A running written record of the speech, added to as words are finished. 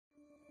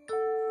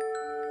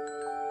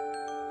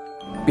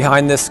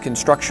Behind this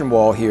construction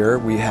wall here,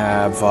 we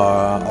have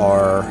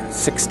our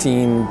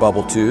 16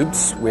 bubble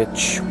tubes,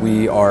 which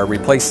we are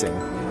replacing.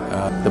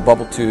 The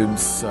bubble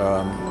tubes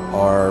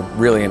are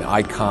really an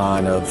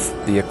icon of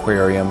the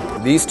aquarium.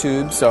 These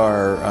tubes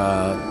are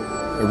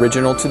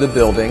original to the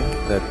building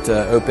that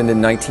opened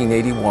in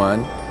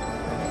 1981.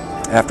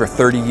 After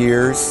 30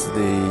 years,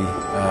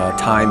 the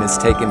time has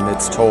taken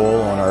its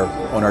toll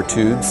on our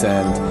tubes,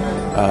 and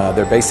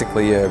they're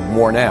basically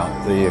worn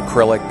out. The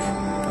acrylic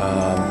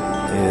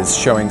is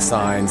showing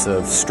signs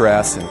of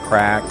stress and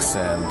cracks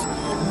and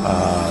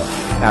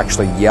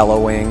actually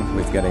yellowing.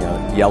 We're getting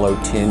a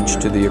yellow tinge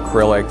to the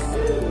acrylic.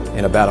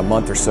 In about a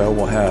month or so,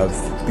 we'll have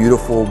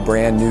beautiful,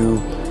 brand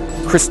new,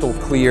 crystal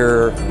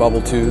clear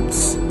bubble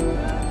tubes.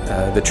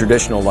 The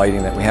traditional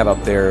lighting that we have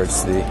up there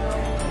is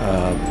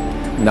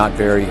not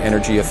very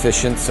energy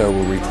efficient, so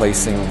we're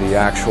replacing the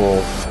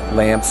actual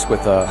lamps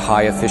with a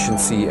high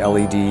efficiency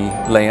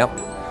LED lamp,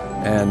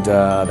 and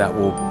that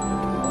will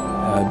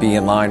be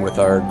in line with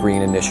our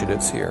green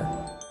initiatives here.